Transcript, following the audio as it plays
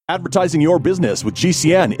Advertising your business with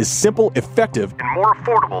GCN is simple, effective, and more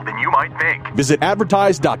affordable than you might think. Visit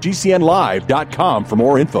advertise.gcnlive.com for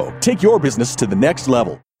more info. Take your business to the next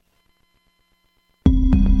level.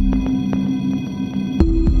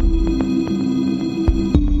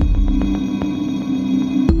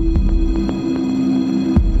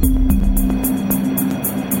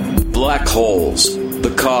 Black holes,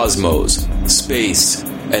 the cosmos, space,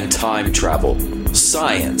 and time travel,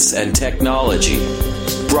 science and technology.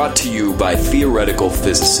 Brought to you by theoretical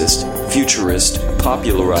physicist, futurist,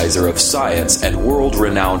 popularizer of science, and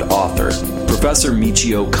world-renowned author, Professor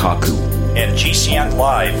Michio Kaku. And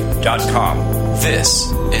GCNlive.com. This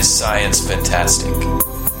is Science Fantastic.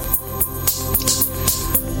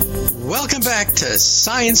 Welcome back to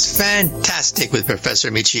Science Fantastic with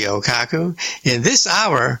Professor Michio Kaku. In this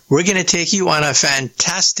hour, we're going to take you on a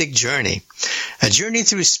fantastic journey. A journey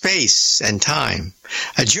through space and time.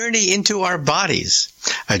 A journey into our bodies.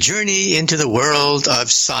 A journey into the world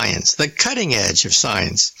of science, the cutting edge of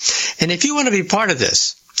science. And if you want to be part of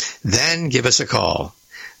this, then give us a call.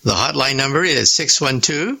 The hotline number is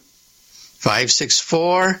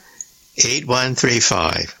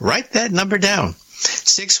 612-564-8135. Write that number down.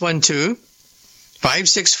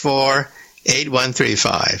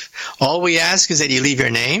 612-564-8135. All we ask is that you leave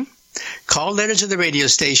your name, call letters of the radio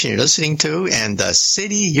station you're listening to, and the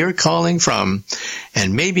city you're calling from,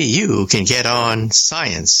 and maybe you can get on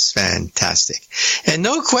Science Fantastic. And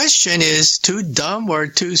no question is too dumb or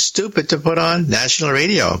too stupid to put on national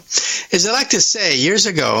radio. As I like to say, years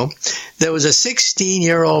ago, there was a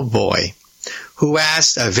 16-year-old boy who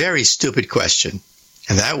asked a very stupid question.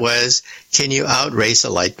 And that was, can you outrace a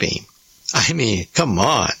light beam? I mean, come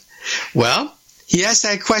on. Well, he asked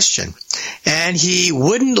that question, and he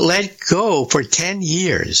wouldn't let go for 10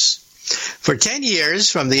 years. For 10 years,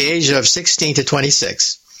 from the age of 16 to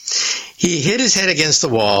 26, he hit his head against the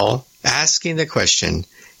wall, asking the question,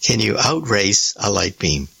 can you outrace a light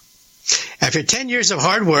beam? After 10 years of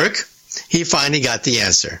hard work, he finally got the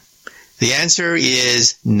answer. The answer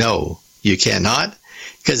is no, you cannot.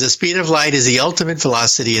 Because the speed of light is the ultimate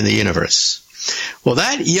velocity in the universe. Well,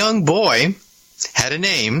 that young boy had a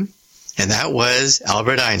name, and that was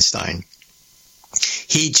Albert Einstein.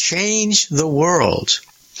 He changed the world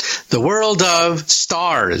of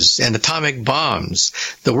stars and atomic bombs,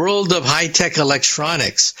 the world of high-tech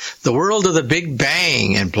electronics, the world of the Big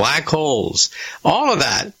Bang and black holes. All of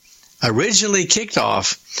that originally kicked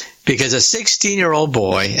off because a 16-year-old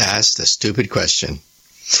boy asked a stupid question.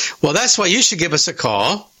 Well, that's why you should give us a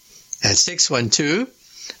call at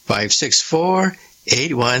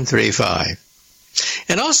 612-564-8135.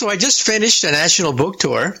 And also, I just finished a national book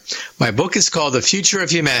tour. My book is called The Future of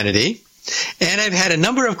Humanity. And I've had a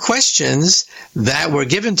number of questions that were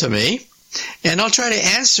given to me. And I'll try to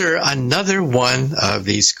answer another one of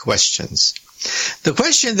these questions. The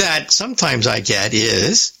question that sometimes I get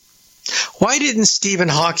is, why didn't Stephen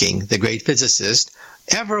Hawking, the great physicist,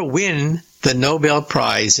 ever win the Nobel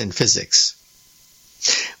Prize in Physics?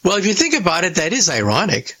 Well, if you think about it, that is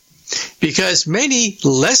ironic, because many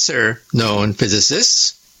lesser-known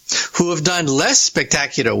physicists who have done less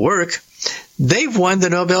spectacular work, they've won the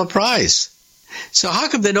Nobel Prize. So how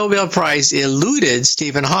come the Nobel Prize eluded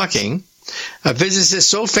Stephen Hawking, a physicist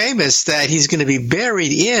so famous that he's going to be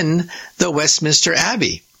buried in the Westminster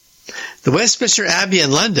Abbey? The Westminster Abbey in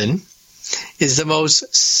London is the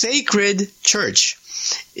most sacred church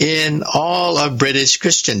in all of British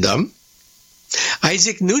Christendom.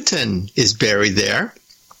 Isaac Newton is buried there,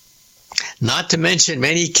 not to mention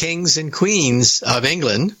many kings and queens of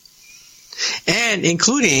England, and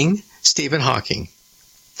including Stephen Hawking.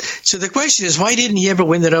 So the question is, why didn't he ever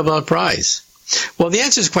win the Nobel Prize? Well, the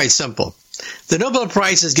answer is quite simple. The Nobel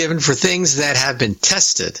Prize is given for things that have been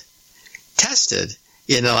tested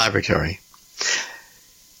in the laboratory.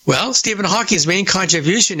 Well, Stephen Hawking's main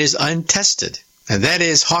contribution is untested, and that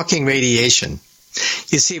is Hawking radiation.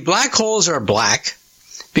 You see, black holes are black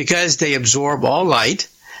because they absorb all light.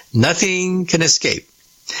 Nothing can escape.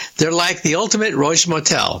 They're like the ultimate Roche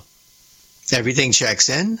Motel. Everything checks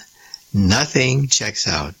in, nothing checks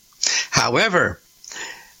out. However,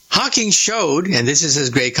 Hawking showed, and this is his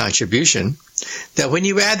great contribution, that when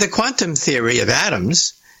you add the quantum theory of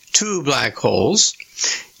atoms to black holes,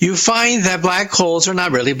 you find that black holes are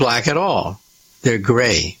not really black at all. They're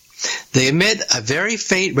gray. They emit a very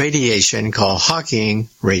faint radiation called Hawking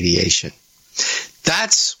radiation.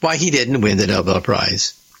 That's why he didn't win the Nobel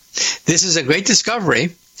Prize. This is a great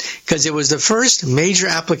discovery because it was the first major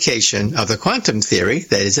application of the quantum theory,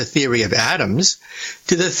 that is a theory of atoms,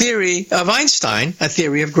 to the theory of Einstein, a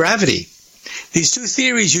theory of gravity. These two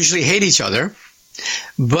theories usually hate each other,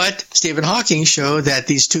 But Stephen Hawking showed that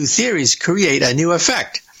these two theories create a new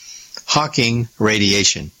effect, Hawking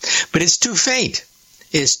radiation. But it's too faint.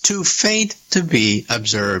 It's too faint to be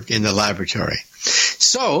observed in the laboratory.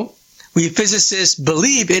 So, we physicists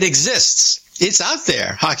believe it exists. It's out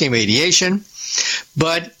there, Hawking radiation,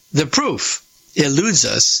 but the proof eludes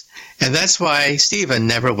us, and that's why Stephen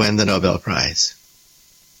never won the Nobel Prize.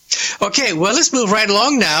 Okay, well, let's move right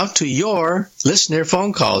along now to your listener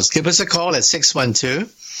phone calls. Give us a call at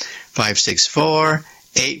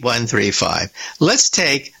 612-564-8135. Let's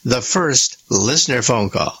take the first listener phone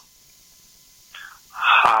call.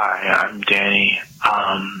 Hi, I'm Danny.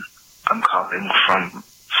 I'm calling from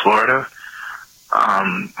Florida.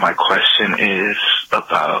 My question is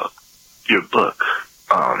about your book,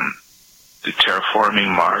 the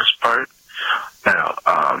Terraforming Mars part. Now,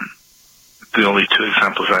 the only two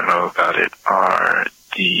examples I know about it are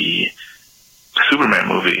the Superman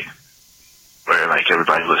movie, where like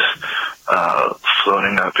everybody was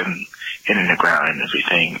floating up and in the ground and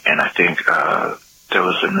everything, and I think there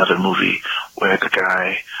was another movie where the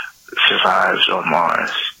guy survives on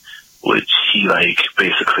Mars, which he like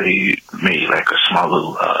basically made like a small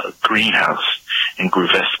little greenhouse and grew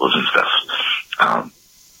vegetables and stuff. I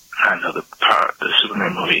know the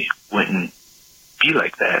Superman movie wouldn't be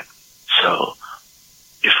like that. So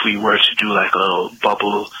if we were to do like a little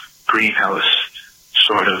bubble greenhouse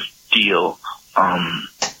sort of deal, and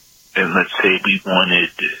let's say we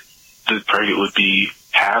wanted, the target would be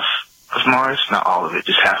half of Mars, not all of it,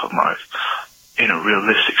 just half of Mars. In a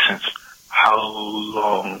realistic sense, how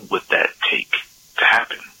long would that take to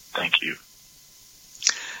happen? Thank you.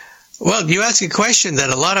 Well, you ask a question that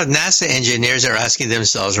a lot of NASA engineers are asking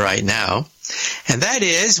themselves right now. And that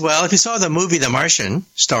is, well, if you saw the movie The Martian,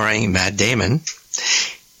 starring Matt Damon,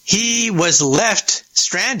 he was left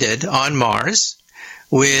stranded on Mars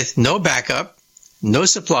with no backup, no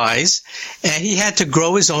supplies, and he had to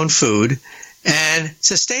grow his own food and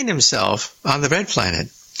sustain himself on the red planet.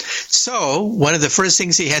 So one of the first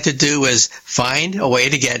things he had to do was find a way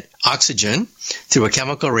to get oxygen through a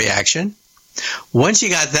chemical reaction. Once you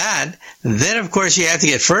got that, then of course you have to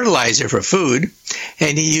get fertilizer for food,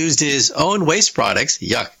 and he used his own waste products,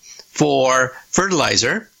 for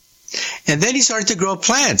fertilizer. And then he started to grow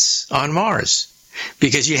plants on Mars,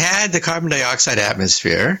 because you had the carbon dioxide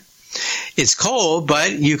atmosphere. It's cold,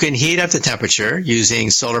 but you can heat up the temperature using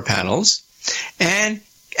solar panels and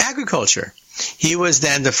agriculture. He was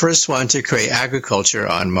then the first one to create agriculture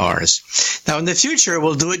on Mars. Now in the future,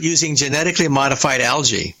 we'll do it using genetically modified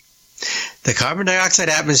algae. The carbon dioxide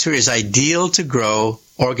atmosphere is ideal to grow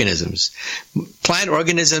organisms. Plant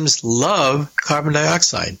organisms love carbon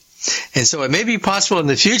dioxide. And so it may be possible in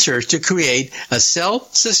the future to create a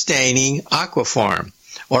self-sustaining aquafarm,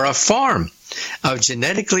 or a farm of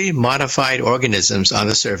genetically modified organisms on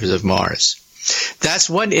the surface of Mars. That's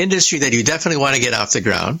one industry that you definitely want to get off the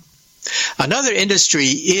ground. Another industry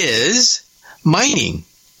is mining,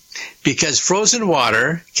 because frozen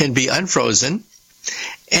water can be unfrozen,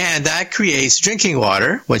 and that creates drinking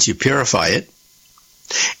water once you purify it.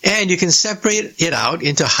 And you can separate it out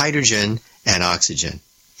into hydrogen and oxygen.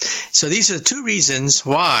 So these are the two reasons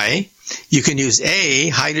why you can use A,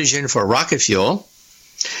 hydrogen for rocket fuel,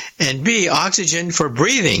 and B, oxygen for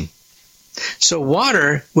breathing. So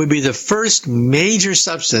water would be the first major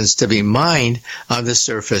substance to be mined on the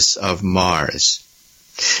surface of Mars.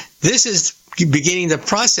 This is beginning the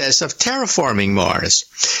process of terraforming Mars.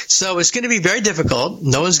 So it's going to be very difficult.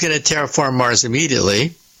 No one's going to terraform Mars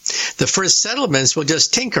immediately. The first settlements will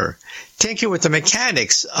just tinker with the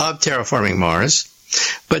mechanics of terraforming Mars.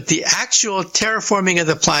 But the actual terraforming of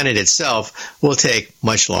the planet itself will take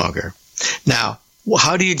much longer. Now,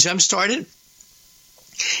 how do you jumpstart it?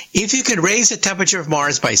 If you can raise the temperature of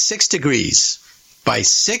Mars by 6 degrees,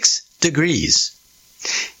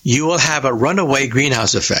 you will have a runaway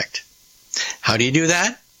greenhouse effect. How do you do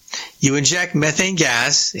that? You inject methane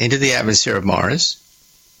gas into the atmosphere of Mars.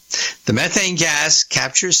 The methane gas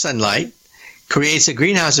captures sunlight, creates a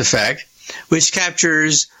greenhouse effect, which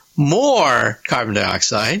captures more carbon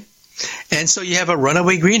dioxide, and so you have a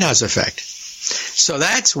runaway greenhouse effect. So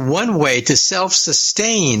that's one way to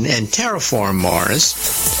self-sustain and terraform Mars.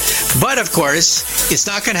 But of course, it's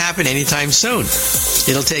not going to happen anytime soon.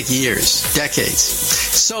 It'll take years, decades.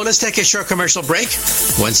 So let's take a short commercial break.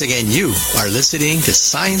 Once again, you are listening to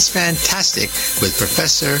Science Fantastic with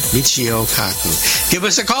Professor Michio Kaku. Give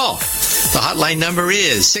us a call. The hotline number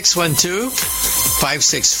is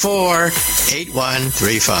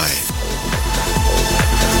 612-564-8135.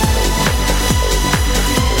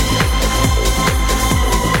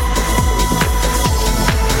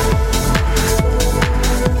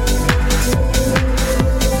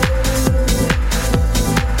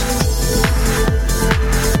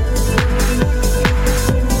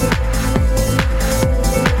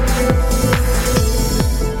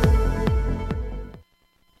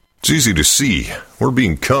 easy to see. We're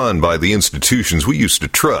being conned by the institutions we used to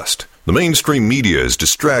trust. The mainstream media is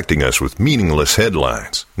distracting us with meaningless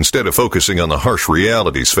headlines, instead of focusing on the harsh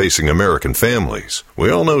realities facing American families. We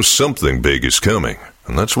all know something big is coming,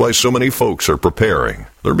 and that's why so many folks are preparing.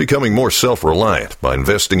 They're becoming more self-reliant by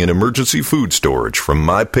investing in emergency food storage from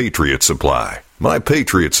My Patriot Supply. My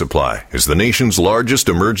Patriot Supply is the nation's largest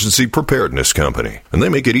emergency preparedness company, and they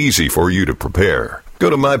make it easy for you to prepare. Go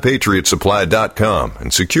to MyPatriotSupply.com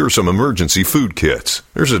and secure some emergency food kits.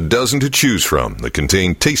 There's a dozen to choose from that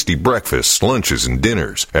contain tasty breakfasts, lunches, and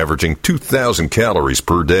dinners, averaging 2,000 calories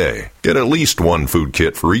per day. Get at least one food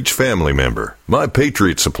kit for each family member. My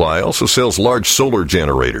Patriot Supply also sells large solar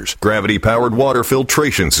generators, gravity-powered water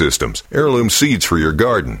filtration systems, heirloom seeds for your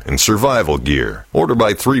garden, and survival gear. Order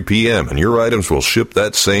by 3 p.m. and your items will ship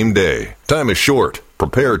that same day. Time is short.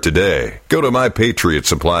 Prepare today. Go to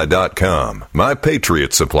MyPatriotSupply.com.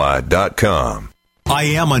 MyPatriotSupply.com. I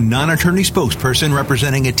am a non-attorney spokesperson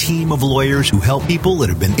representing a team of lawyers who help people that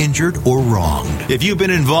have been injured or wronged. If you've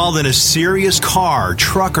been involved in a serious car,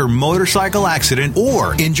 truck, or motorcycle accident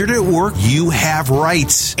or injured at work, you have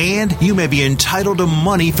rights, and you may be entitled to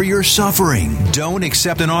money for your suffering. Don't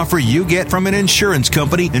accept an offer you get from an insurance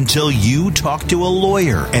company until you talk to a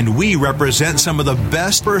lawyer. And we represent some of the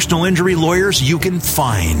best personal injury lawyers you can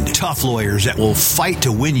find. Tough lawyers that will fight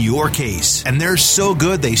to win your case. And they're so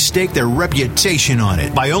good they stake their reputation on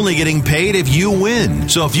it by only getting paid if you win.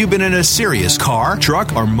 So if you've been in a serious car,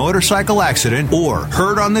 truck, or motorcycle accident or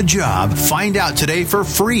hurt on the job, find out today for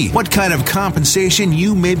free what kind of compensation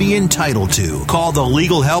you may be entitled to. Call the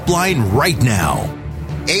legal helpline right now.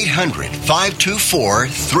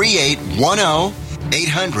 800-524-3810.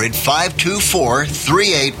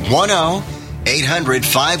 800-524-3810.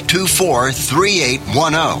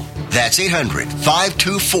 800-524-3810. That's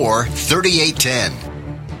 800-524-3810.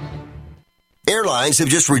 Airlines have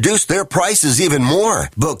just reduced their prices even more.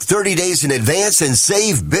 Book 30 days in advance and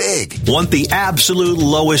save big. Want the absolute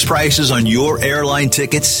lowest prices on your airline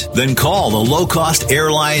tickets? Then call the Low Cost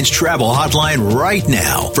Airlines Travel Hotline right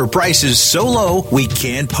now for prices so low we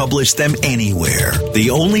can't publish them anywhere.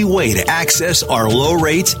 The only way to access our low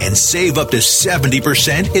rates and save up to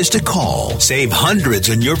 70% is to call. Save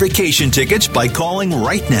hundreds on your vacation tickets by calling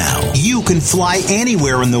right now. You can fly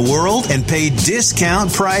anywhere in the world and pay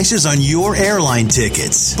discount prices on your airline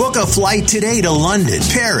tickets. Book a flight today to London,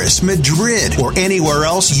 Paris, Madrid, or anywhere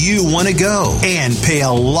else you want to go and pay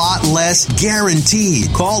a lot less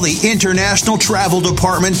guaranteed. Call the International Travel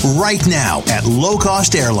Department right now at Low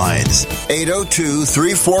Cost Airlines.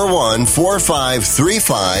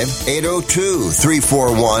 802-341-4535.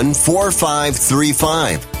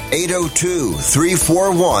 802-341-4535.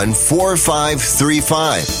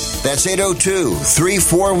 802-341-4535. That's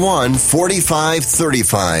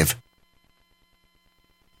 802-341-4535.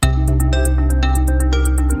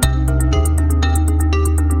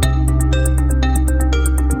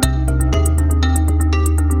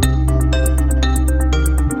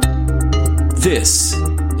 This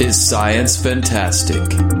is Science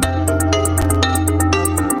Fantastic.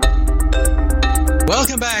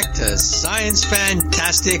 Welcome back to Science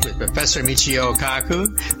Fantastic with Professor Michio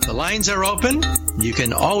Kaku. The lines are open. You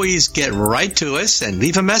can always get right to us and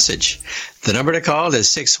leave a message. The number to call is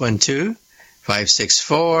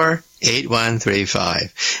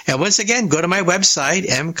 612-564-8135. And once again, go to my website,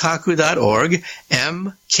 mkaku.org,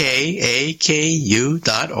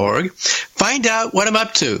 mkaku.org. Find out what I'm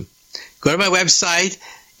up to. Go to my website,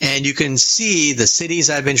 and you can see the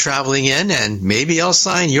cities I've been traveling in, and maybe I'll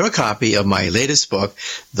sign your copy of my latest book,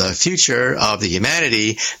 The Future of the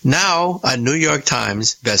Humanity, now a New York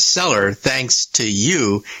Times bestseller, thanks to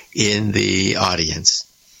you in the audience.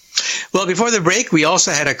 Well, before the break, we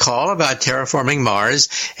also had a call about terraforming Mars,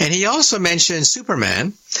 and he also mentioned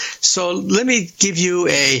Superman. So let me give you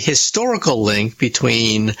a historical link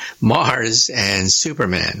between Mars and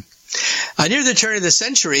Superman. Near the turn of the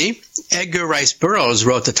century, Edgar Rice Burroughs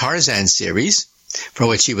wrote the Tarzan series, for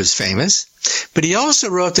which he was famous, but he also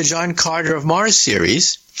wrote the John Carter of Mars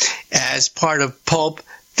series as part of pulp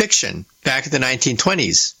fiction back in the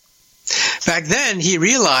 1920s. Back then, he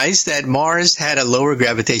realized that Mars had a lower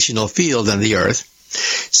gravitational field than the Earth,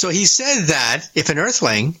 so he said that if an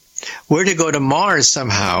Earthling were to go to Mars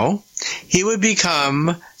somehow, he would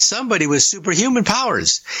become somebody with superhuman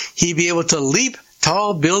powers. He'd be able to leap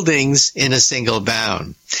tall buildings in a single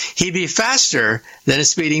bound. He'd be faster than a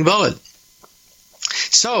speeding bullet.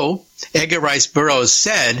 So, Edgar Rice Burroughs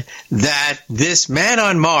said that this man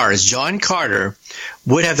on Mars, John Carter,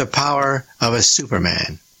 would have the power of a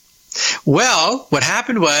Superman. Well, what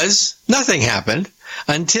happened was nothing happened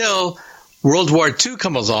until World War II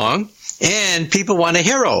comes along, and people want a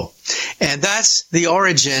hero. And that's the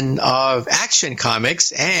origin of Action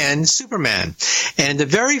Comics and Superman. And the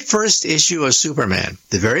very first issue of Superman,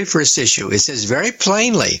 the very first issue, it says very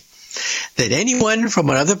plainly that anyone from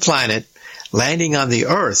another planet landing on the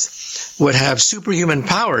Earth would have superhuman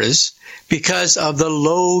powers because of the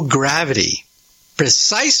low gravity,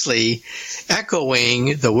 precisely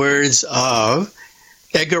echoing the words of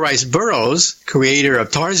Edgar Rice Burroughs, creator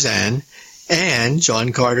of Tarzan, and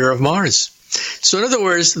John Carter of Mars. So in other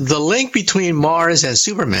words, the link between Mars and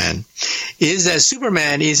Superman is that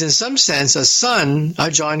Superman is in some sense a son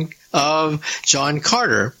of John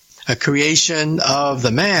Carter, a creation of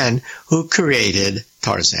the man who created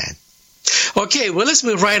Tarzan. Okay, well, let's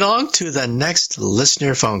move right on to the next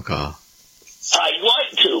listener phone call. I'd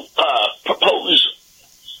like to propose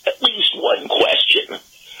at least one question.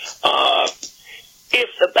 If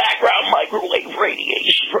the background microwave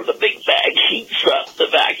radiation from the Big Bang heats up the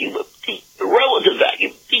relative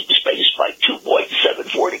vacuum of deep space by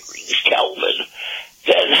 2.74 degrees Kelvin,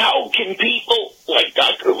 then how can people like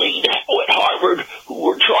Dr. Lee at Harvard, who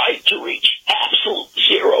were trying to reach absolute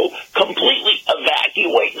zero, completely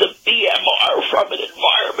evacuate the BMR from an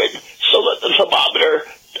environment so that the thermometer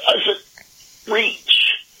doesn't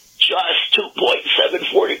reach just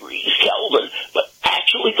 2.74 degrees Kelvin, but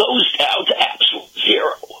actually goes down to absolute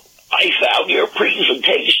zero? I found your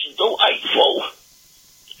presentation delightful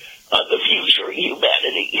on the future of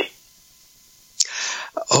humanity.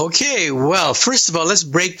 Okay, well, first of all, let's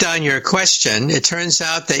break down your question. It turns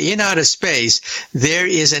out that in outer space, there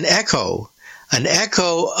is an echo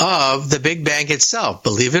of the Big Bang itself.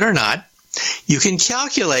 Believe it or not, you can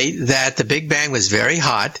calculate that the Big Bang was very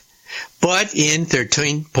hot, but in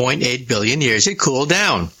 13.8 billion years, it cooled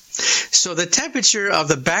down. So the temperature of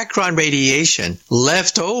the background radiation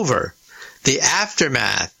left over the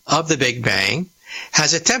aftermath of the Big Bang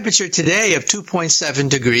has a temperature today of 2.7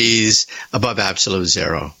 degrees above absolute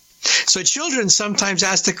zero. So children sometimes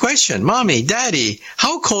ask the question, Mommy, Daddy,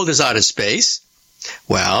 how cold is outer space?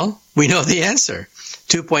 Well, we know the answer,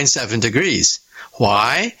 2.7 degrees.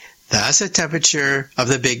 Why? That's the temperature of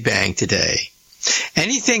the Big Bang today.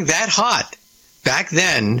 Anything that hot back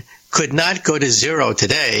then could not go to zero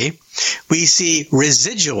today. We see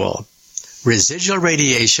residual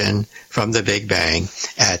radiation from the Big Bang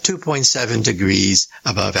at 2.7 degrees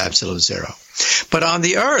above absolute zero. But on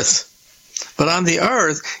the Earth,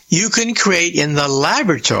 you can create in the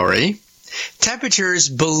laboratory temperatures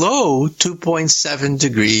below 2.7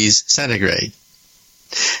 degrees centigrade.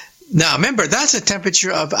 Now remember, that's a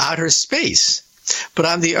temperature of outer space. But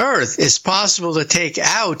on the Earth, it's possible to take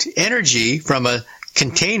out energy from a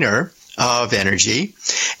container of energy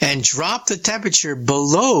and drop the temperature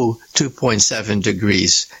below 2.7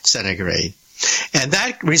 degrees centigrade. And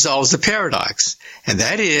that resolves the paradox. And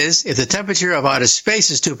that is, if the temperature of outer space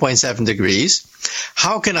is 2.7 degrees,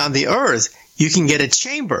 how can on the Earth you can get a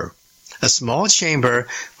chamber, a small chamber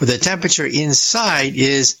where the temperature inside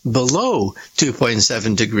is below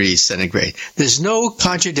 2.7 degrees centigrade? There's no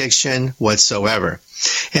contradiction whatsoever.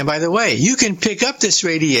 And by the way, you can pick up this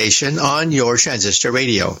radiation on your transistor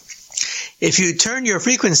radio. If you turn your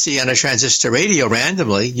frequency on a transistor radio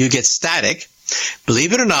randomly, you get static.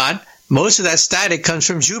 Believe it or not, most of that static comes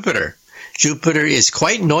from Jupiter. Jupiter is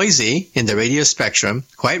quite noisy in the radio spectrum,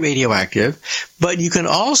 quite radioactive, but you can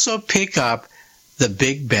also pick up the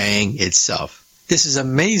Big Bang itself. This is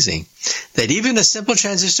amazing that even a simple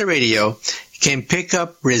transistor radio can pick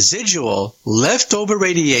up residual leftover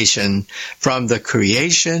radiation from the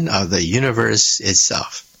creation of the universe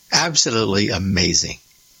itself. Absolutely amazing.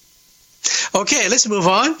 Okay, let's move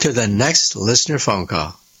on to the next listener phone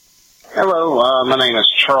call. Hello, my name is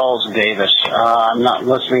Charles Davis. I'm not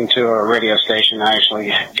listening to a radio station. I actually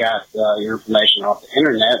got your information off the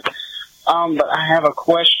internet. But I have a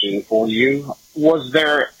question for you. Was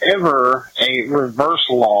there ever a reverse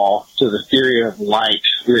law to the theory of light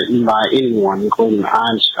written by anyone, including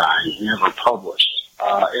Einstein, never published?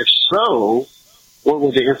 If so, what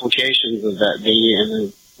would the implications of that be?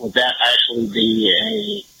 And would that actually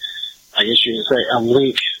be I guess you could say, a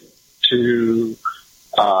link to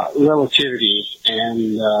relativity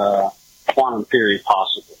and quantum theory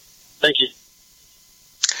possible? Thank you.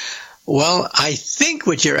 Well, I think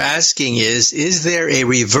what you're asking is there a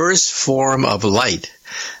reverse form of light?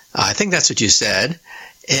 I think that's what you said.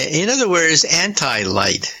 In other words,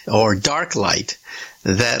 anti-light or dark light.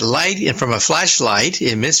 That light from a flashlight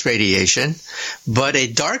emits radiation, but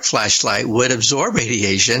a dark flashlight would absorb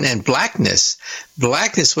radiation, and blackness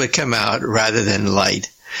would come out rather than light.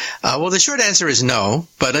 Well, the short answer is no,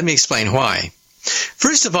 but let me explain why.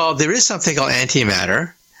 First of all, there is something called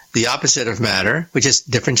antimatter, the opposite of matter, which is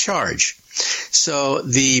different charge. So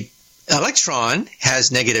the electron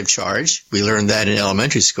has negative charge. We learned that in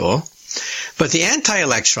elementary school. But the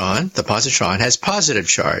anti-electron, the positron, has positive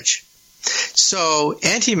charge. So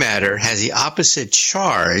antimatter has the opposite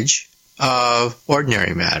charge of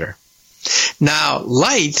ordinary matter. Now,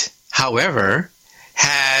 light, however,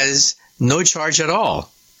 has no charge at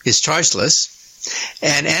all. It's chargeless.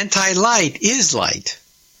 And anti-light is light.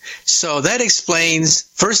 So that explains,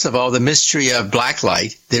 first of all, the mystery of black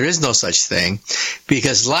light. There is no such thing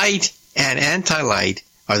because light and anti-light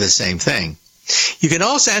are the same thing. You can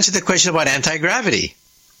also answer the question about anti-gravity.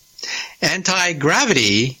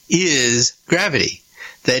 Anti-gravity is gravity.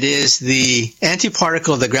 That is, the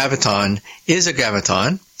antiparticle of the graviton is a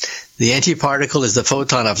graviton. The antiparticle is the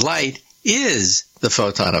photon of light is the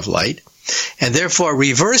photon of light. And therefore,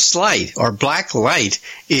 reverse light or black light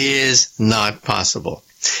is not possible.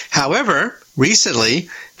 However, recently,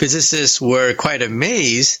 physicists were quite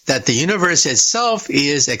amazed that the universe itself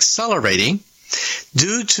is accelerating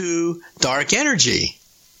due to dark energy.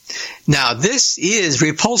 Now, this is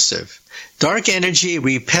repulsive. Dark energy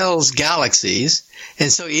repels galaxies,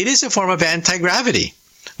 and so it is a form of anti-gravity,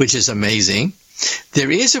 which is amazing.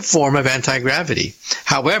 There is a form of anti-gravity.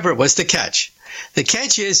 However, what's the catch? The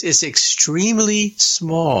catch is it's extremely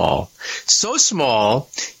small. So small,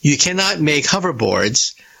 you cannot make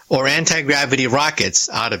hoverboards or anti-gravity rockets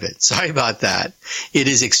out of it. Sorry about that. It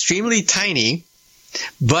is extremely tiny,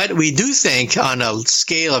 but we do think on a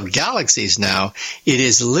scale of galaxies now, it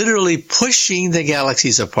is literally pushing the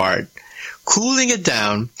galaxies apart, cooling it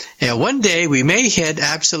down, and one day we may hit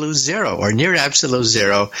absolute zero or near absolute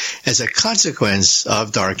zero as a consequence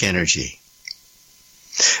of dark energy.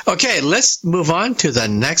 Okay, let's move on to the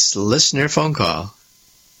next listener phone call.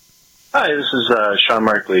 Hi, this is Sean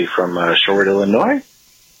Markley from Shorewood, Illinois.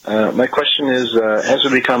 My question is, as we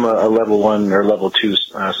become a level 1 or level 2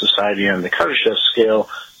 society on the Kardashev scale,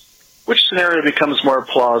 which scenario becomes more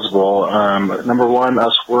plausible? Number one,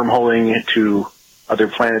 us wormholing to other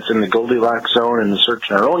planets in the Goldilocks zone and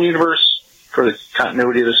searching our own universe for the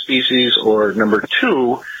continuity of the species, or number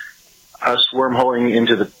two, us wormholing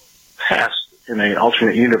into the past in an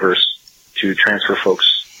alternate universe to transfer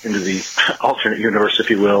folks into the alternate universe, if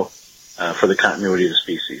you will, for the continuity of the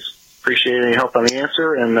species. Appreciate any help on the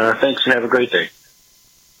answer, and thanks, and have a great day.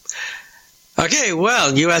 Okay,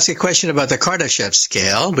 well, you asked a question about the Kardashev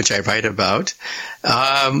scale, which I write about.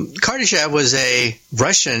 Kardashev was a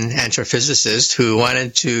Russian astrophysicist who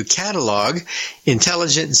wanted to catalog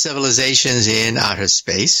intelligent civilizations in outer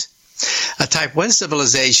space. A Type 1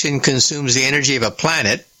 civilization consumes the energy of a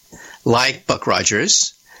planet, like Buck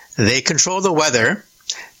Rogers. They control the weather.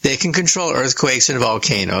 They can control earthquakes and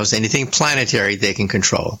volcanoes. Anything planetary they can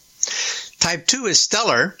control. Type 2 is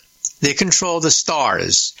stellar. They control the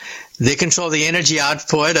stars. They control the energy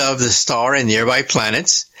output of the star and nearby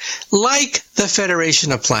planets, like the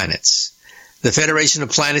Federation of Planets. The Federation of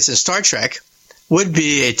Planets in Star Trek would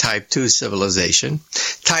be a Type 2 civilization.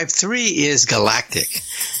 Type 3 is galactic.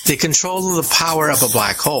 They control the power of a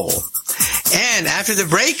black hole. And after the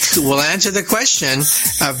break, we'll answer the question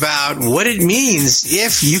about what it means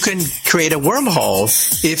if you can create a wormhole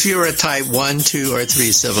if you're a Type 1, 2, or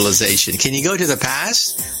 3 civilization. Can you go to the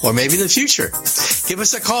past or maybe the future? Give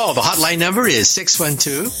us a call. The hotline number is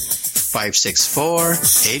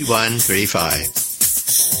 612-564-8135.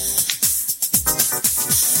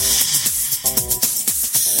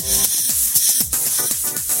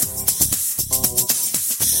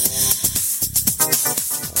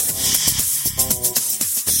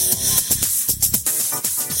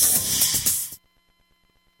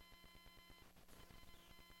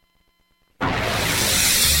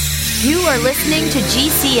 You are listening to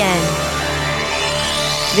GCN.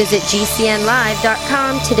 Visit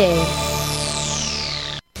GCNlive.com today.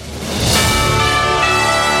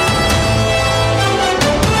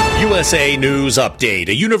 USA News Update.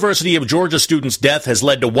 A University of Georgia student's death has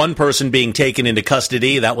led to one person being taken into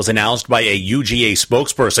custody. That was announced by a UGA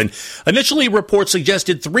spokesperson. Initially, reports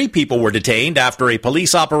suggested 3 people were detained after a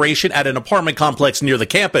police operation at an apartment complex near the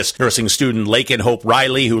campus. Nursing student Laken Hope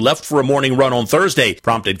Riley, who left for a morning run on Thursday,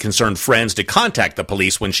 prompted concerned friends to contact the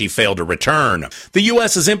police when she failed to return. The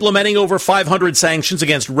U.S. is implementing over 500 sanctions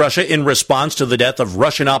against Russia in response to the death of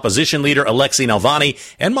Russian opposition leader Alexei Navalny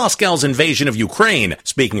and Moscow's invasion of Ukraine.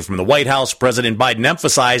 Speaking from the White House, President Biden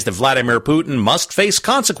emphasized that Vladimir Putin must face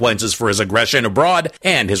consequences for his aggression abroad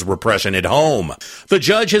and his repression at home. The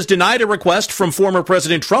judge has denied a request from former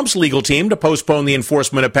President Trump's legal team to postpone the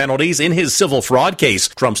enforcement of penalties in his civil fraud case.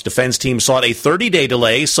 Trump's defense team sought a 30-day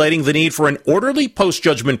delay, citing the need for an orderly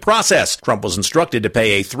post-judgment process. Trump was instructed to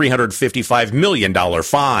pay a $355 million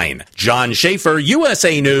fine. John Schaefer,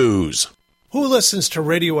 USA News. Who listens to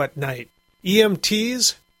radio at night?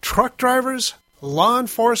 EMTs, truck drivers, law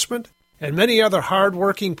enforcement, and many other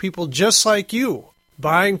hard-working people just like you,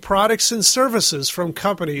 buying products and services from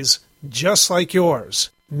companies just like yours.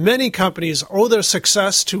 Many companies owe their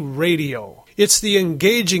success to radio. It's the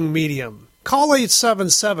engaging medium. Call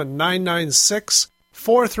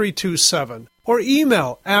 877-996-4327 or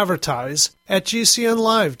email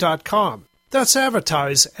advertise@gcnlive.com. That's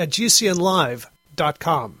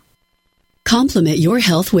advertise@gcnlive.com. Complement your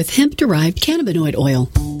health with hemp-derived cannabinoid oil.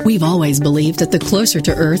 We've always believed that the closer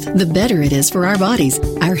to Earth, the better it is for our bodies.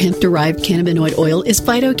 Our hemp-derived cannabinoid oil is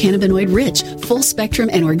phytocannabinoid-rich, full-spectrum,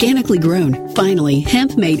 and organically grown. Finally,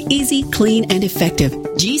 hemp made easy, clean, and effective.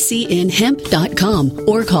 GCNhemp.com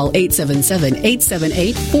or call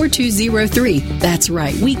 877-878-4203. That's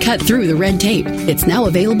right, we cut through the red tape. It's now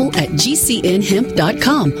available at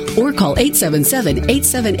GCNhemp.com or call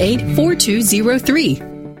 877-878-4203.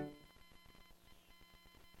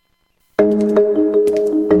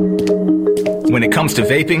 When it comes to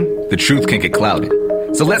vaping, the truth can get clouded.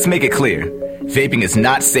 So let's make it clear. Vaping is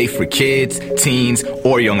not safe for kids, teens,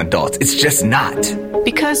 or young adults. It's just not.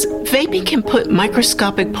 Because vaping can put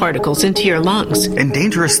microscopic particles into your lungs. And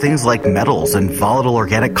dangerous things like metals and volatile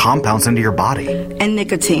organic compounds into your body. And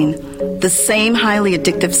nicotine, the same highly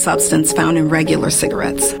addictive substance found in regular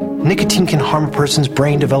cigarettes. Nicotine can harm a person's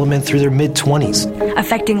brain development through their mid-20s,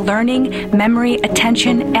 affecting learning, memory,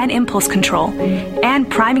 attention, and impulse control, and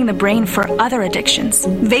priming the brain for other addictions.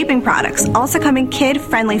 Vaping products also come in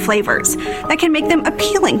kid-friendly flavors that can make them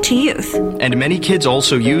appealing to youth. And many kids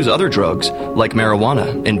also use other drugs, like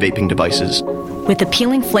marijuana, in vaping devices. With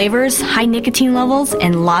appealing flavors, high nicotine levels,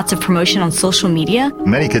 and lots of promotion on social media,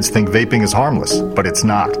 many kids think vaping is harmless, but it's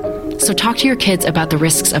not. So talk to your kids about the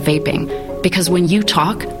risks of vaping, because when you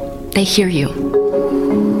talk, they hear you.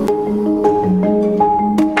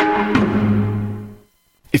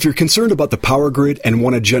 If you're concerned about the power grid and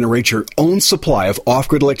want to generate your own supply of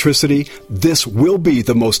off-grid electricity, this will be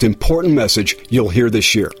the most important message you'll hear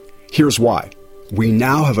this year. Here's why. We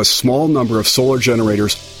now have a small number of solar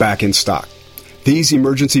generators back in stock. These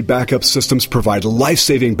emergency backup systems provide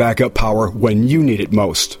life-saving backup power when you need it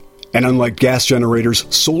most. And unlike gas generators,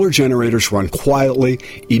 solar generators run quietly,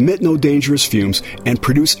 emit no dangerous fumes, and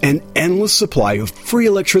produce an endless supply of free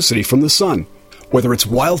electricity from the sun. Whether it's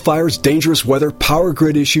wildfires, dangerous weather, power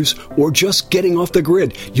grid issues, or just getting off the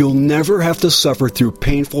grid, you'll never have to suffer through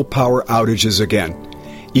painful power outages again.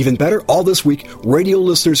 Even better, all this week, radio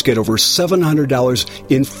listeners get over $700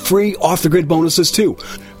 in free off-the-grid bonuses, too.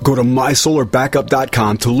 Go to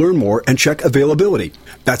mysolarbackup.com to learn more and check availability.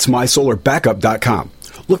 That's mysolarbackup.com.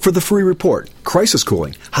 Look for the free report, Crisis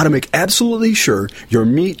Cooling, how to make absolutely sure your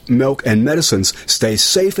meat, milk, and medicines stay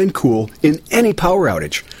safe and cool in any power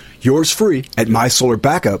outage. Yours free at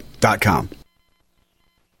mysolarbackup.com.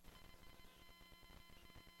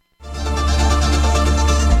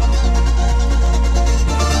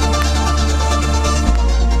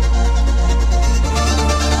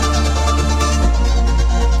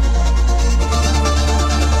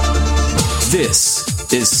 This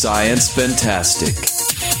is Science Fantastic.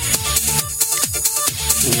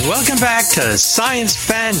 Welcome back to Science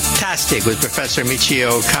Fantastic with Professor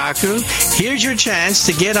Michio Kaku. Here's your chance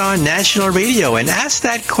to get on national radio and ask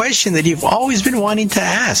that question that you've always been wanting to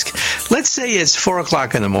ask. Let's say it's 4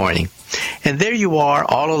 o'clock in the morning, and there you are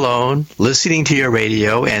all alone listening to your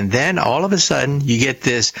radio, and then all of a sudden you get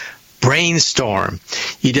this brainstorm.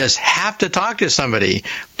 You just have to talk to somebody,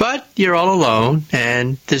 but you're all alone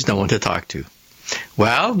and there's no one to talk to.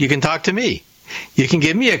 Well, you can talk to me. You can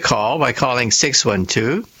give me a call by calling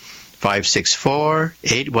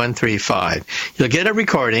 612-564-8135. You'll get a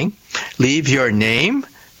recording. Leave your name,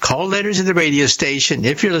 call letters of the radio station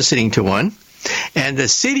if you're listening to one, and the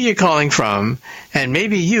city you're calling from, and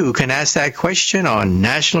maybe you can ask that question on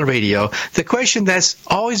national radio, the question that's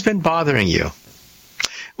always been bothering you.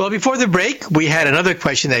 Well, before the break, we had another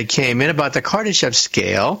question that came in about the Kardashev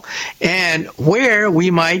scale and where we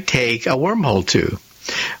might take a wormhole to.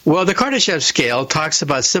 Well, the Kardashev scale talks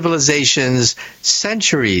about civilizations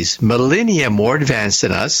centuries, millennia more advanced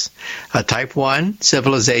than us. A Type 1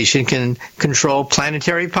 civilization can control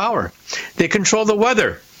planetary power. They control the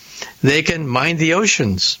weather. They can mine the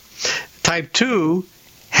oceans. Type 2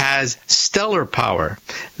 has stellar power.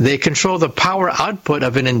 They control the power output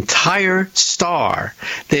of an entire star.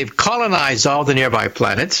 They've colonized all the nearby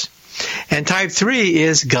planets. And Type 3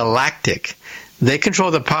 is galactic. They control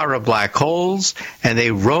the power of black holes, and they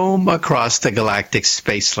roam across the galactic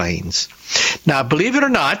space lanes. Now, believe it or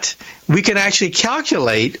not, we can actually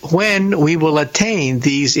calculate when we will attain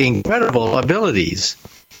these incredible abilities.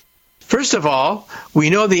 First of all, we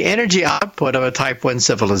know the energy output of a Type 1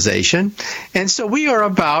 civilization, and so we are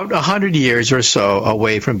about 100 years or so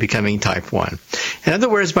away from becoming Type 1. In other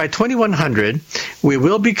words, by 2100, we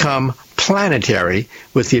will become planetary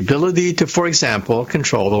with the ability to, for example,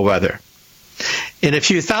 control the weather. In a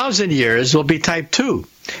few thousand years, we'll be Type 2,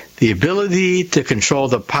 the ability to control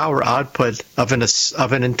the power output of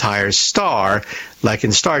an entire star, like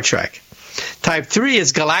in Star Trek. Type 3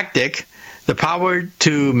 is galactic, the power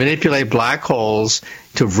to manipulate black holes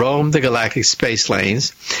to roam the galactic space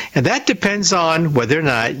lanes. And that depends on whether or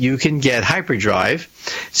not you can get hyperdrive.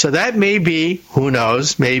 So that may be, who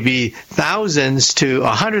knows, maybe thousands to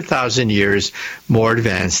 100,000 years more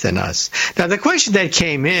advanced than us. Now, the question that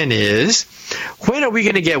came in is, when are we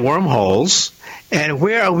going to get wormholes? And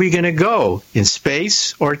where are we going to go, in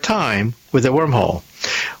space or time, with a wormhole?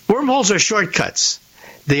 Wormholes are shortcuts.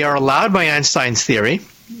 They are allowed by Einstein's theory.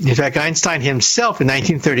 In fact, Einstein himself in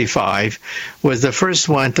 1935 was the first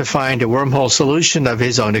one to find a wormhole solution of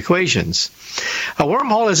his own equations. A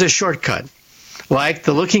wormhole is a shortcut, like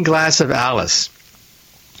the looking glass of Alice.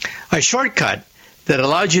 A shortcut that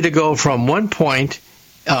allows you to go from one point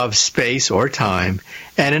of space or time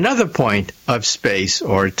and another point of space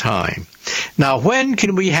or time. Now, when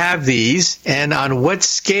can we have these, and on what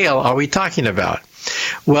scale are we talking about?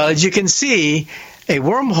 Well, as you can see, a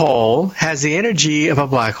wormhole has the energy of a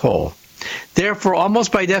black hole. Therefore,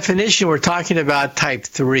 almost by definition, we're talking about Type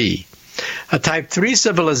 3. A Type 3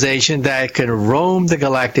 civilization that can roam the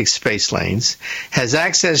galactic space lanes, has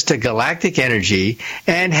access to galactic energy,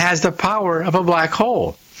 and has the power of a black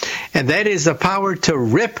hole. And that is the power to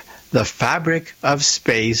rip the fabric of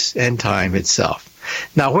space and time itself.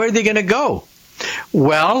 Now, where are they going to go?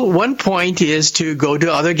 Well, one point is to go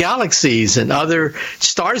to other galaxies and other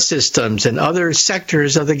star systems and other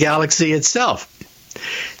sectors of the galaxy itself.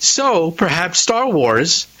 So perhaps Star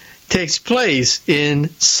Wars takes place in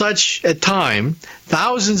such a time,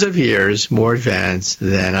 thousands of years more advanced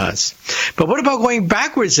than us. But what about going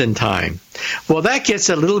backwards in time? Well, that gets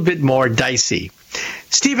a little bit more dicey.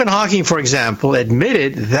 Stephen Hawking, for example,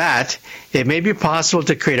 admitted that it may be possible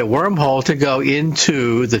to create a wormhole to go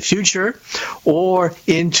into the future or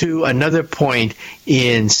into another point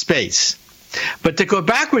in space. But to go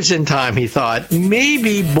backwards in time, he thought, may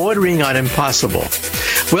be bordering on impossible.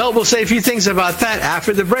 Well, we'll say a few things about that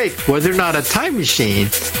after the break, whether or not a time machine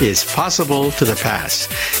is possible to the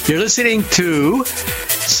past. You're listening to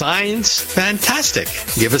Science Fantastic.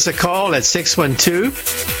 Give us a call at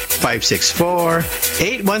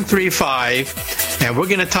 612-564-8135, and we're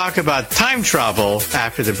going to talk about time travel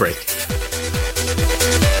after the break.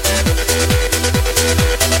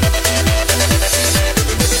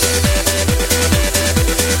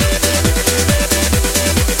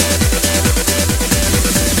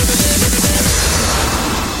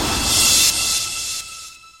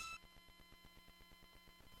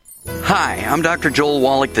 Hi, I'm Dr. Joel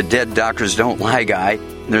Wallach, the Dead Doctors Don't Lie guy.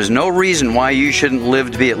 There's no reason why you shouldn't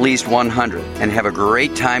live to be at least 100 and have a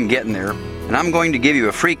great time getting there. And I'm going to give you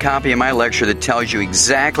a free copy of my lecture that tells you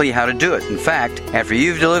exactly how to do it. In fact, after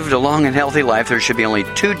you've lived a long and healthy life, there should be only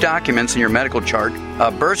 2 documents in your medical chart,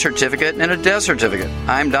 a birth certificate and a death certificate.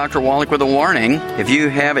 I'm Dr. Wallach with a warning. If you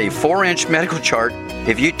have a 4-inch medical chart,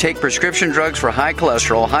 if you take prescription drugs for high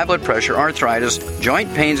cholesterol, high blood pressure, arthritis,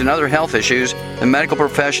 joint pains, and other health issues, the medical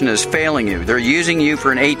profession is failing you. They're using you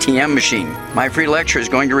for an ATM machine. My free lecture is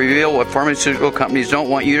going to reveal what pharmaceutical companies don't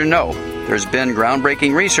want you to know. There's been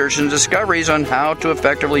groundbreaking research and discoveries on how to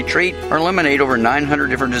effectively treat or eliminate over 900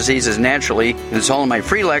 different diseases naturally, and it's all in my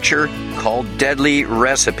free lecture called Deadly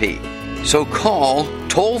Recipe. So call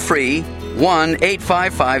toll-free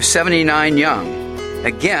 1-855-79-YOUNG.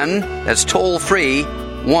 Again, that's toll-free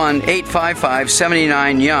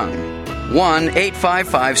 1-855-79-YOUNG.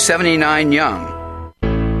 1-855-79-YOUNG.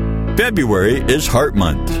 February is Heart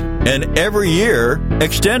Month, and every year,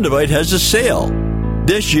 Extendivite has a sale.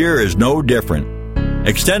 This year is no different.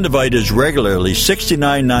 Extendivite is regularly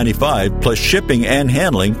 $69.95 plus shipping and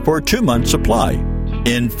handling for a 2-month supply.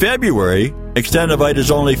 In February, Extendivite is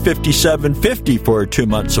only $57.50 for a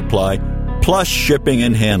 2-month supply plus shipping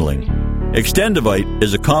and handling. Extendivite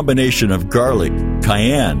is a combination of garlic,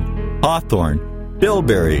 cayenne, hawthorn,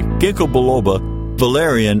 bilberry, ginkgo biloba,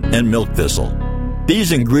 valerian, and milk thistle.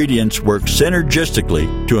 These ingredients work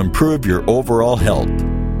synergistically to improve your overall health.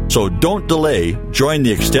 So don't delay. Join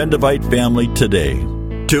the Extendivite family today.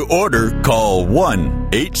 To order, call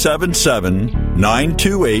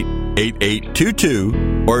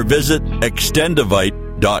 1-877-928-8822 or visit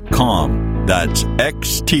extendivite.com. That's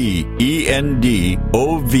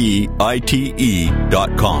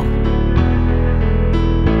XTENDOVITE.com.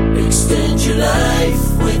 Extend your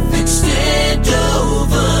life with Extendovite.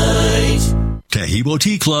 Tahibo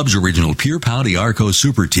Tea Club's original Pure Pau de Arco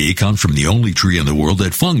Super Tea comes from the only tree in the world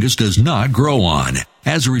that fungus does not grow on.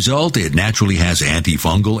 As a result, it naturally has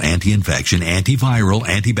antifungal, anti-infection, antiviral,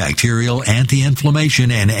 antibacterial,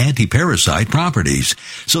 anti-inflammation, and anti-parasite properties.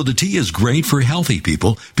 So the tea is great for healthy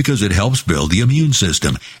people because it helps build the immune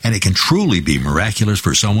system, and it can truly be miraculous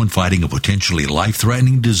for someone fighting a potentially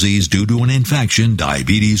life-threatening disease due to an infection,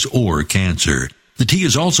 diabetes, or cancer. The tea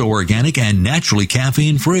is also organic and naturally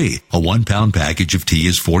caffeine-free. A 1-pound package of tea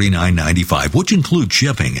is $49.95, which includes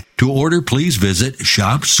shipping. To order, please visit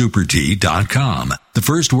shopsupertea.com. The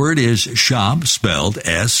first word is shop, spelled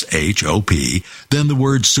S-H-O-P, then the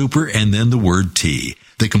word super, and then the word tea.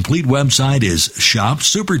 The complete website is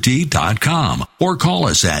shopsupertea.com, or call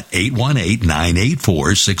us at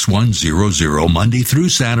 818-984-6100 Monday through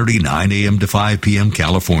Saturday, 9 a.m. to 5 p.m.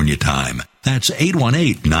 California time. That's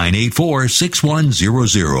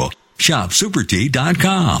 818-984-6100.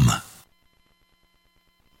 shopsupertea.com.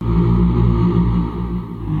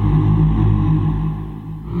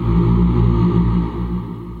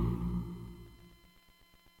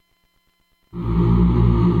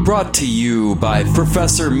 Brought to you by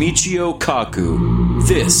Professor Michio Kaku.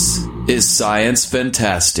 This is Science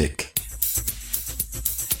Fantastic.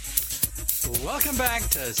 Welcome back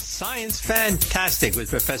to Science Fantastic with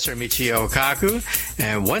Professor Michio Kaku.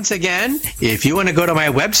 And once again, if you want to go to my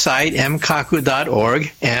website,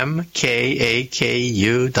 mkaku.org,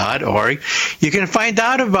 mkaku.org, you can find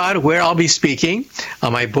out about where I'll be speaking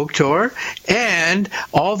on my book tour and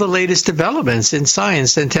all the latest developments in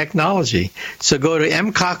science and technology. So go to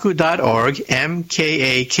mkaku.org,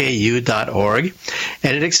 mkaku.org,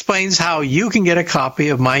 and it explains how you can get a copy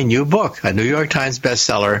of my new book, a New York Times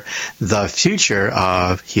bestseller, The Future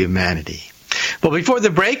of Humanity. But before the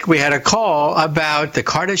break, we had a call about the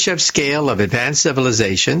Kardashev scale of advanced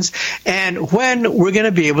civilizations and when we're going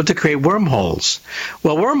to be able to create wormholes.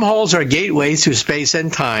 Well, wormholes are gateways through space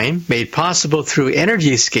and time made possible through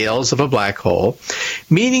energy scales of a black hole,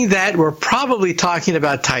 meaning that we're probably talking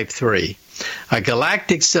about type 3, a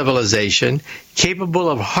galactic civilization capable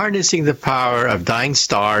of harnessing the power of dying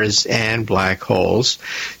stars and black holes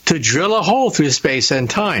to drill a hole through space and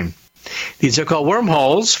time. These are called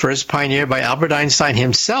wormholes, first pioneered by Albert Einstein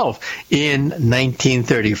himself in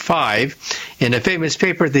 1935 in a famous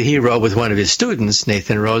paper that he wrote with one of his students,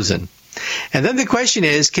 Nathan Rosen. And then the question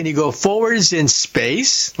is, can you go forwards in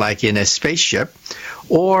space, like in a spaceship,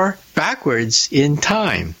 or backwards in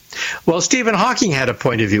time? Well, Stephen Hawking had a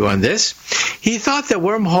point of view on this. He thought that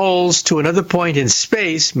wormholes to another point in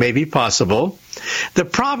space may be possible. The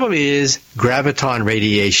problem is graviton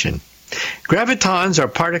radiation. Gravitons are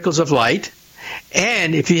particles of light,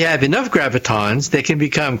 and if you have enough gravitons, they can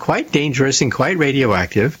become quite dangerous and quite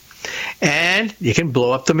radioactive, and you can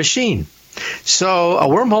blow up the machine. So a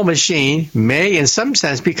wormhole machine may, in some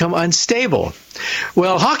sense, become unstable.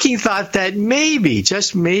 Well, Hawking thought that maybe,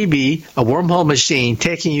 just maybe, a wormhole machine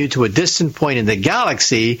taking you to a distant point in the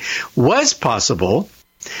galaxy was possible,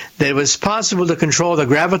 that it was possible to control the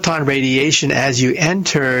graviton radiation as you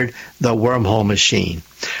entered the wormhole machine.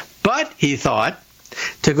 But, he thought,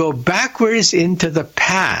 to go backwards into the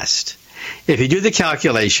past, if you do the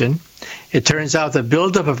calculation, it turns out the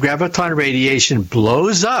buildup of graviton radiation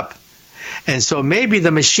blows up. And so maybe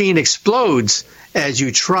the machine explodes as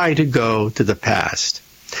you try to go to the past.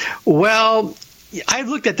 Well, I've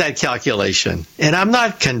looked at that calculation, and I'm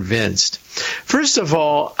not convinced. First of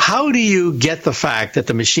all, how do you get the fact that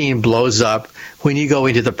the machine blows up when you go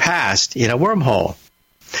into the past in a wormhole?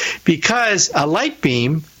 Because a light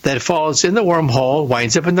beam that falls in the wormhole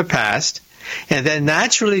winds up in the past and then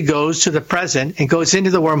naturally goes to the present and goes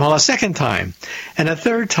into the wormhole a second time and a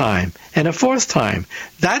third time and a fourth time.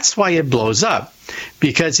 That's why it blows up,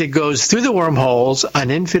 because it goes through the wormholes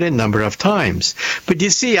an infinite number of times. But you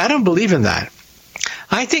see, I don't believe in that.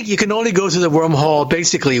 I think you can only go through the wormhole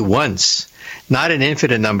basically once, not an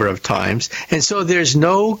infinite number of times, and so there's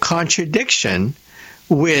no contradiction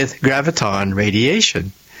with graviton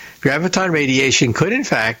radiation. Graviton radiation could, in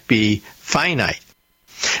fact, be finite.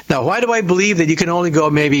 Now, why do I believe that you can only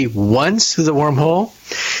go maybe once through the wormhole?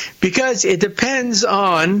 Because it depends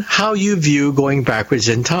on how you view going backwards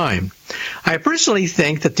in time. I personally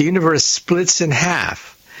think that the universe splits in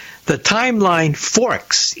half. The timeline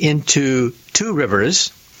forks into two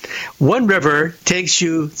rivers. One river takes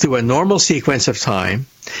you through a normal sequence of time,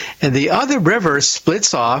 and the other river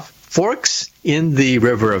splits off, forks in the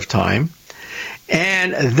river of time,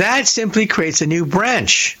 and that simply creates a new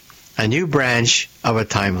branch of a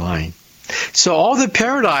timeline. So all the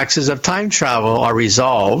paradoxes of time travel are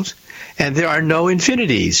resolved, And there are no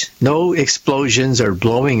infinities, no explosions or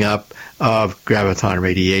blowing up of graviton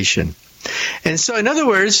radiation. And so, in other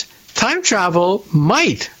words, time travel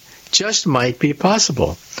just might be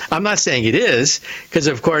possible. I'm not saying it is, because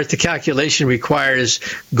of course the calculation requires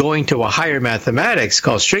going to a higher mathematics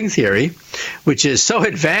called string theory, which is so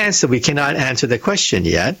advanced that we cannot answer the question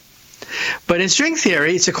yet. But in string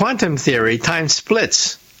theory, it's a quantum theory, time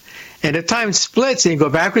splits. And if time splits and you go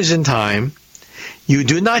backwards in time, you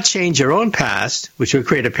do not change your own past, which would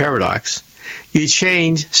create a paradox. You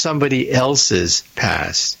change somebody else's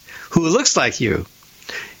past, who looks like you,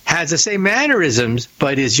 has the same mannerisms,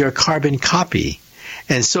 but is your carbon copy.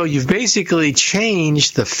 And so you've basically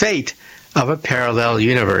changed the fate of a parallel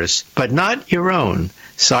universe, but not your own.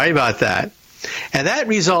 Sorry about that. And that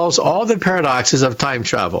resolves all the paradoxes of time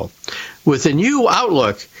travel. With a new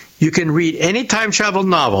outlook, you can read any time travel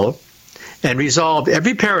novel and resolve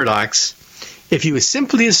every paradox if you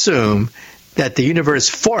simply assume that the universe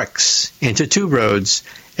forks into two roads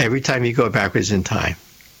every time you go backwards in time.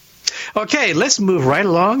 Okay, let's move right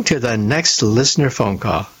along to the next listener phone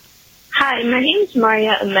call. Hi, my name is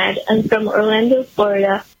Maria Ahmed. I'm from Orlando,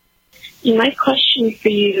 Florida. And my question for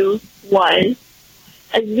you was,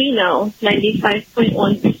 as we know,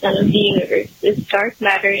 95.1% of the universe is dark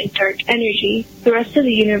matter and dark energy. The rest of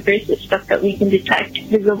the universe is stuff that we can detect,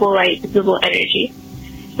 visible light, visible energy.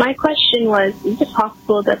 My question was, is it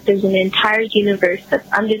possible that there's an entire universe that's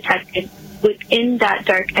undetected within that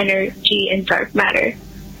dark energy and dark matter?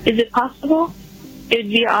 Is it possible? It would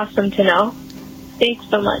be awesome to know. Thanks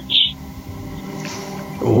so much.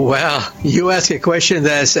 Well, you ask a question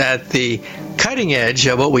that's at the cutting edge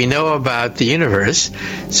of what we know about the universe.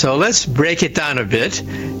 So let's break it down a bit.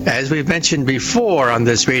 As we've mentioned before on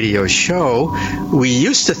this radio show, we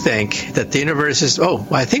used to think that the universe is...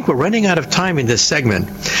 I think we're running out of time in this segment.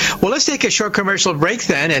 Well, let's take a short commercial break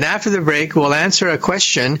then, and after the break, we'll answer a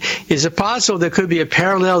question. Is it possible there could be a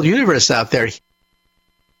parallel universe out there?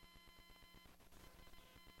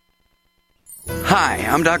 Hi,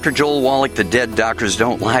 I'm Dr. Joel Wallach, the Dead Doctors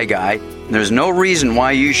Don't Lie guy. There's no reason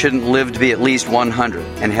why you shouldn't live to be at least 100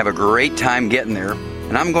 and have a great time getting there.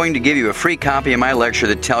 And I'm going to give you a free copy of my lecture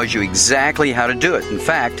that tells you exactly how to do it. In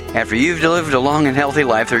fact, after you've lived a long and healthy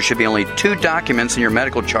life, there should be only 2 documents in your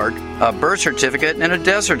medical chart, a birth certificate and a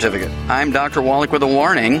death certificate. I'm Dr. Wallach with a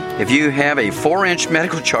warning. If you have a 4-inch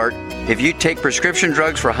medical chart, if you take prescription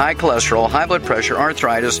drugs for high cholesterol, high blood pressure,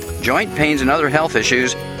 arthritis, joint pains, and other health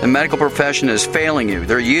issues, the medical profession is failing you.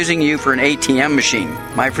 They're using you for an ATM machine.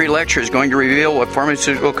 My free lecture is going to reveal what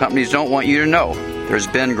pharmaceutical companies don't want you to know. There's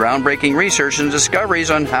been groundbreaking research and discoveries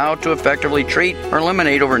on how to effectively treat or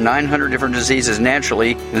eliminate over 900 different diseases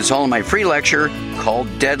naturally, and it's all in my free lecture called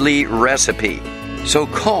Deadly Recipe. So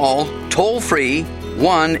call toll-free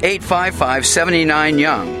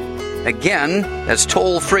 1-855-79-YOUNG. Again, that's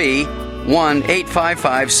toll-free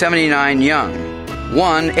 1-855-79-YOUNG.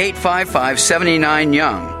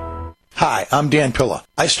 1-855-79-YOUNG. Hi, I'm Dan Pilla.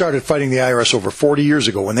 I started fighting the IRS over 40 years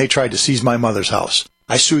ago when they tried to seize my mother's house.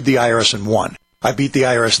 I sued the IRS and won. I beat the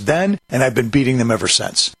IRS then, and I've been beating them ever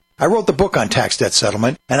since. I wrote the book on tax debt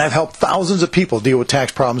settlement, and I've helped thousands of people deal with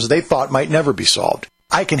tax problems they thought might never be solved.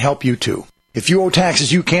 I can help you too. If you owe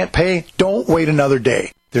taxes you can't pay, don't wait another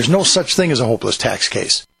day. There's no such thing as a hopeless tax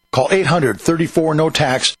case. Call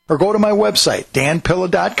 800-34-NO-TAX or go to my website,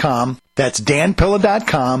 danpilla.com. That's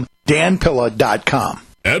danpilla.com, danpilla.com.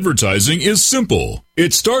 Advertising is simple.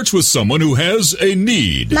 It starts with someone who has a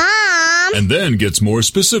need. Mom! And then gets more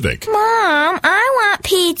specific. Mom, I want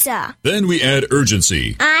pizza. Then we add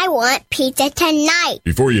urgency. I want pizza tonight.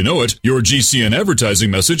 Before you know it, your GCN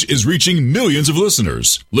advertising message is reaching millions of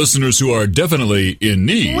listeners. Listeners who are definitely in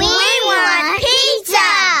need. We want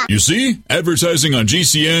pizza! You see, advertising on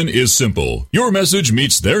GCN is simple. Your message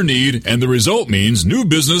meets their need, and the result means new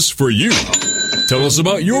business for you. Tell us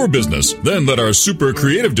about your business. Then let our super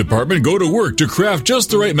creative department go to work to craft just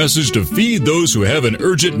the right message to feed those who have an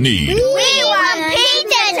urgent need. We want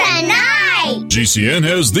pizza tonight! GCN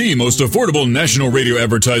has the most affordable national radio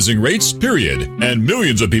advertising rates, period. And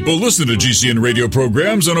millions of people listen to GCN radio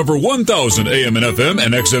programs on over 1,000 AM and FM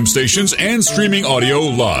and XM stations and streaming audio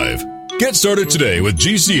live. Get started today with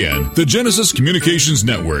GCN, the Genesis Communications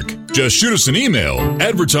Network. Just shoot us an email,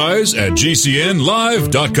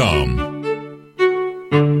 advertise@gcnlive.com.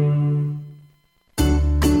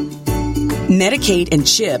 Medicaid and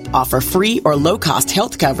CHIP offer free or low-cost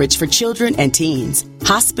health coverage for children and teens.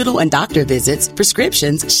 Hospital and doctor visits,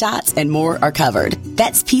 prescriptions, shots, and more are covered.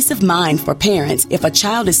 That's peace of mind for parents if a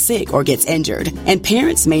child is sick or gets injured. And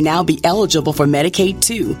parents may now be eligible for Medicaid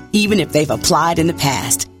too, even if they've applied in the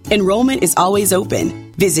past. Enrollment is always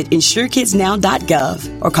open. Visit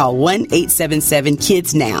insurekidsnow.gov or call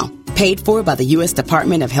 1-877-KIDS-NOW. Paid for by the U.S.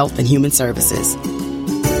 Department of Health and Human Services.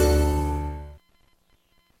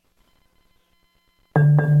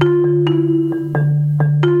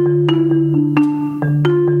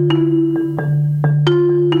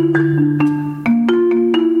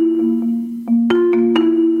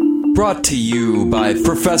 Brought to you by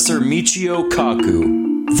Professor Michio Kaku.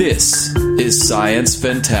 This is Science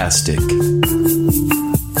Fantastic.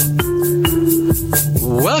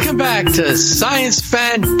 Welcome back to Science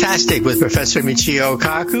Fantastic with Professor Michio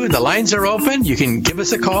Kaku. The lines are open. You can give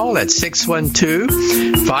us a call at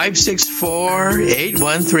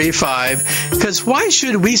 612-564-8135. Because why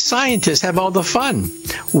should we scientists have all the fun?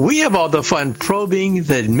 We have all the fun probing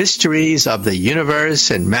the mysteries of the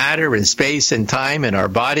universe and matter and space and time and our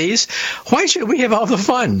bodies. Why should we have all the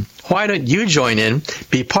fun? Why don't you join in,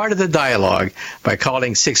 be part of the dialogue by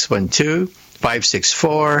calling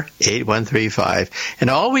 612-564-8135. And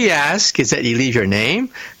all we ask is that you leave your name,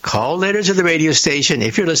 call letters of the radio station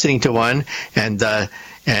if you're listening to one, and the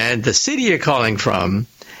city you're calling from,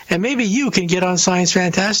 and maybe you can get on Science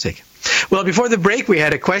Fantastic. Well, before the break, we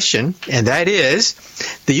had a question, and that is,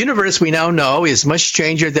 the universe we now know is much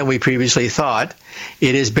stranger than we previously thought.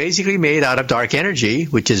 It is basically made out of dark energy,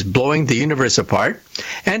 which is blowing the universe apart,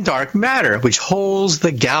 and dark matter, which holds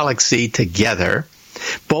the galaxy together.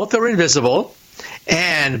 Both are invisible,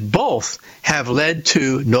 and both have led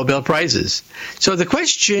to Nobel Prizes. So the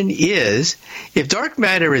question is, if dark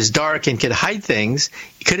matter is dark and can hide things,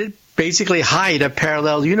 could it basically hide a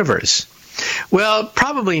parallel universe? Well,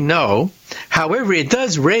 probably no. However, it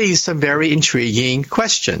does raise some very intriguing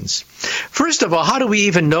questions. First of all, how do we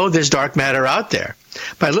even know there's dark matter out there?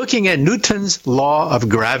 By looking at Newton's law of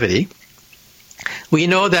gravity, we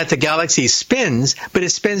know that the galaxy spins, but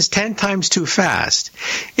it spins 10 times too fast.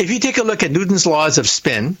 If you take a look at Newton's laws of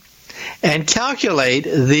spin and calculate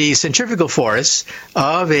the centrifugal force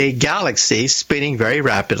of a galaxy spinning very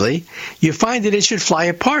rapidly, you find that it should fly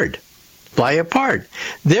apart.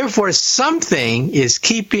 Therefore, something is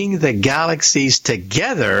keeping the galaxies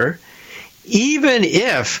together, even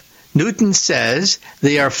if Newton says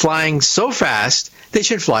they are flying so fast they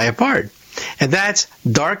should fly apart. And that's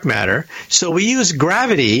dark matter. So we use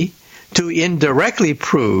gravity to indirectly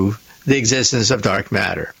prove the existence of dark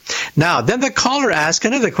matter. Now, then the caller asked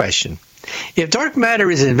another question. If dark matter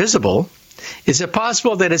is invisible, is it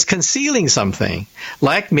possible that it's concealing something,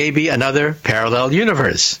 like maybe another parallel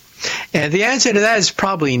universe? And the answer to that is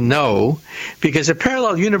probably no, because a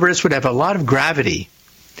parallel universe would have a lot of gravity.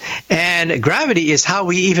 And gravity is how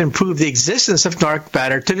we even prove the existence of dark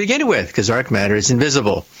matter to begin with, because dark matter is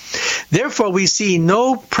invisible. Therefore, we see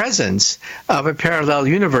no presence of a parallel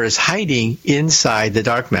universe hiding inside the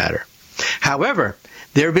dark matter. However,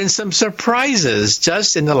 there have been some surprises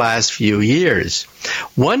just in the last few years.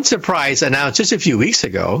 One surprise announced just a few weeks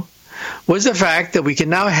ago was the fact that we can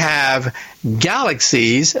now have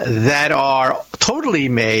galaxies that are totally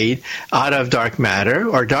made out of dark matter,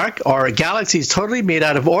 or galaxies totally made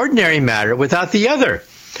out of ordinary matter without the other.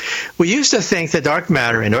 We used to think that dark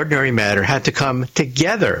matter and ordinary matter had to come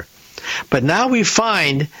together. But now we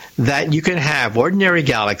find that you can have ordinary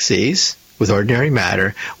galaxies with ordinary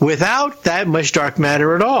matter without that much dark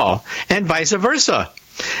matter at all, and vice versa.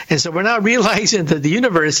 And so we're now realizing that the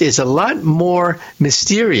universe is a lot more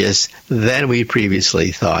mysterious than we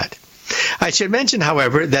previously thought. I should mention,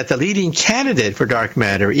 however, that the leading candidate for dark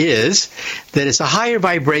matter is that it's a higher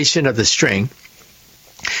vibration of the string.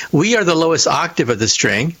 We are the lowest octave of the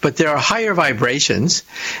string, but there are higher vibrations.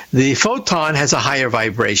 The photon has a higher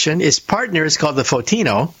vibration. Its partner is called the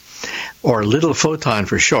photino, or little photon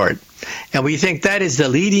for short. And we think that is the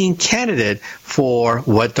leading candidate for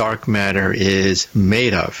what dark matter is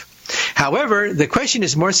made of. However, the question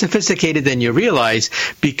is more sophisticated than you realize,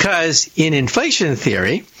 because in inflation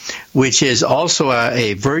theory, which is also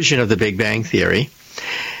a version of the Big Bang theory,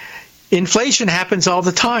 inflation happens all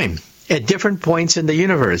the time at different points in the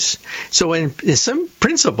universe. So in some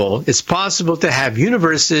principle, it's possible to have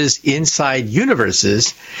universes inside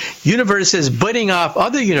universes, universes budding off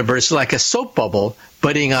other universes like a soap bubble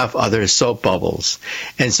budding off other soap bubbles.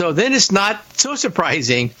 And so then it's not so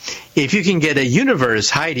surprising if you can get a universe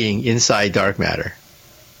hiding inside dark matter.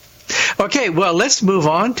 Okay, well, let's move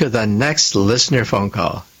on to the next listener phone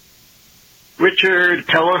call. Richard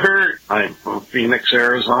Kelleher, I'm from Phoenix,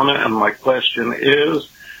 Arizona, and my question is,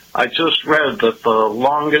 I just read that the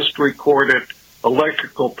longest recorded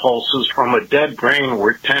electrical pulses from a dead brain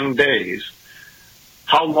were 10 days.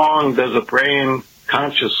 How long does a brain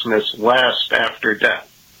consciousness last after death?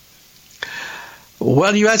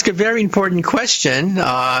 Well, you ask a very important question,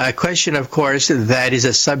 a question, of course, that is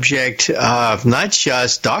a subject of not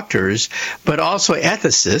just doctors, but also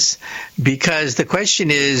ethicists, because the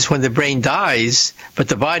question is, when the brain dies, but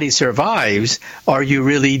the body survives, are you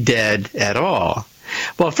really dead at all?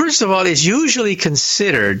 Well, first of all, it's usually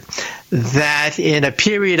considered that in a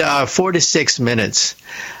period of 4 to 6 minutes,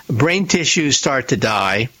 brain tissues start to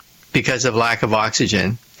die because of lack of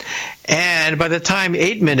oxygen. And by the time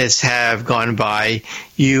 8 minutes have gone by,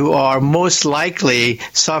 you are most likely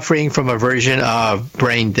suffering from a version of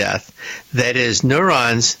brain death. That is,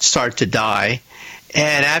 neurons start to die.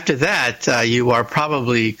 And after that, you are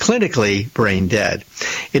probably clinically brain dead.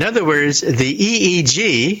 In other words, the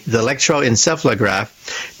EEG, the electroencephalograph,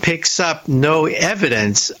 picks up no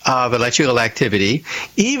evidence of electrical activity,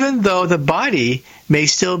 even though the body may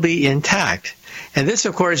still be intact. And this,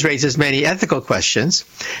 of course, raises many ethical questions.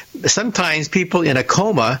 Sometimes people in a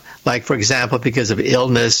coma, like, for example, because of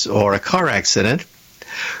illness or a car accident,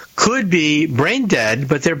 could be brain dead,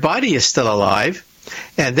 but their body is still alive.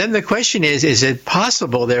 And then the question is it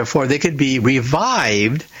possible, therefore, they could be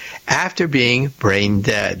revived after being brain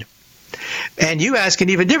dead? And you ask an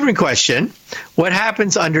even different question. What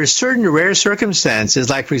happens under certain rare circumstances,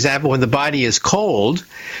 like, for example, when the body is cold,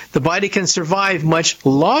 the body can survive much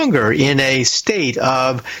longer in a state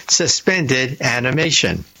of suspended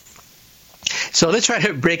animation. So let's try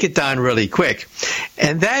to break it down really quick.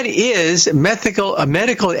 And that is, medical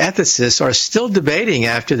ethicists are still debating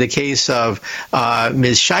after the case of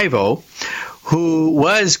Ms. Shivo, who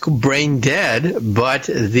was brain dead, but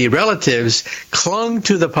the relatives clung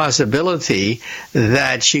to the possibility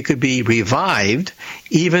that she could be revived,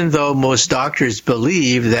 even though most doctors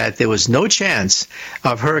believe that there was no chance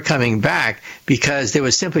of her coming back because there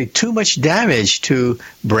was simply too much damage to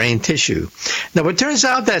brain tissue. Now, it turns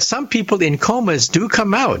out that some people in comas do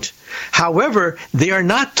come out. However, they are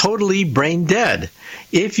not totally brain dead.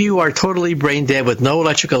 If you are totally brain dead with no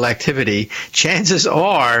electrical activity, chances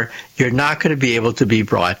are you're not going to be able to be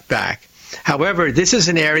brought back. However, this is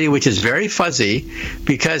an area which is very fuzzy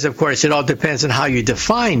because, of course, it all depends on how you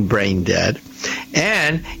define brain dead.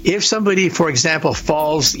 And if somebody, for example,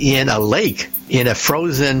 falls in a lake, in a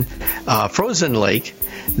frozen lake,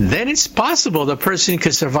 then it's possible the person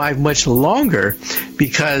could survive much longer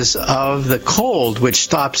because of the cold, which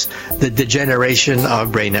stops the degeneration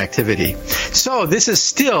of brain activity. So this is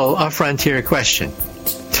still a frontier question.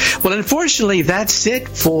 Well, unfortunately, that's it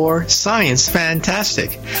for Science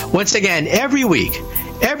Fantastic. Once again, every week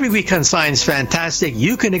on Science Fantastic,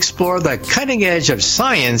 you can explore the cutting edge of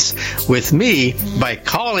science with me by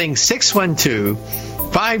calling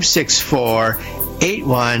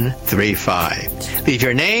 612-564-8135. Leave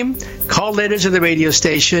your name, call letters of the radio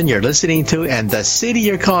station you're listening to, and the city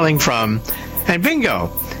you're calling from, and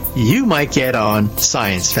bingo, you might get on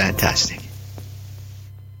Science Fantastic.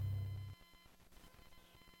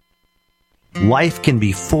 Life can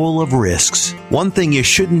be full of risks. One thing you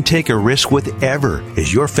shouldn't take a risk with ever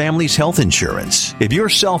is your family's health insurance. If you're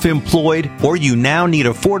self-employed or you now need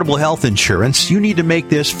affordable health insurance, you need to make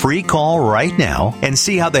this free call right now and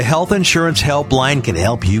see how the Health Insurance Helpline can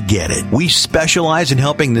help you get it. We specialize in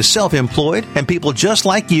helping the self-employed and people just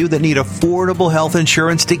like you that need affordable health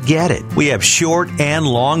insurance to get it. We have short and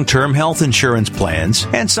long-term health insurance plans,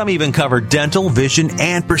 and some even cover dental, vision,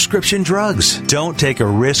 and prescription drugs. Don't take a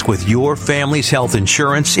risk with your family's health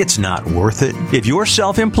insurance. It's not worth it. If you're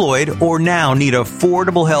self-employed or now need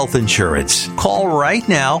affordable health insurance, call right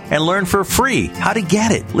now and learn for free how to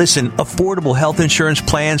get it. Listen, affordable health insurance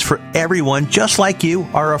plans for everyone just like you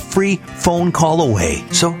are a free phone call away.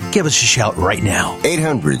 So give us a shout right now.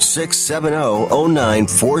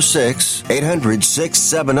 800-670-0946.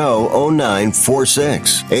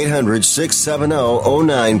 800-670-0946.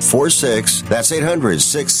 800-670-0946. That's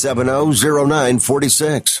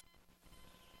 800-670-0946.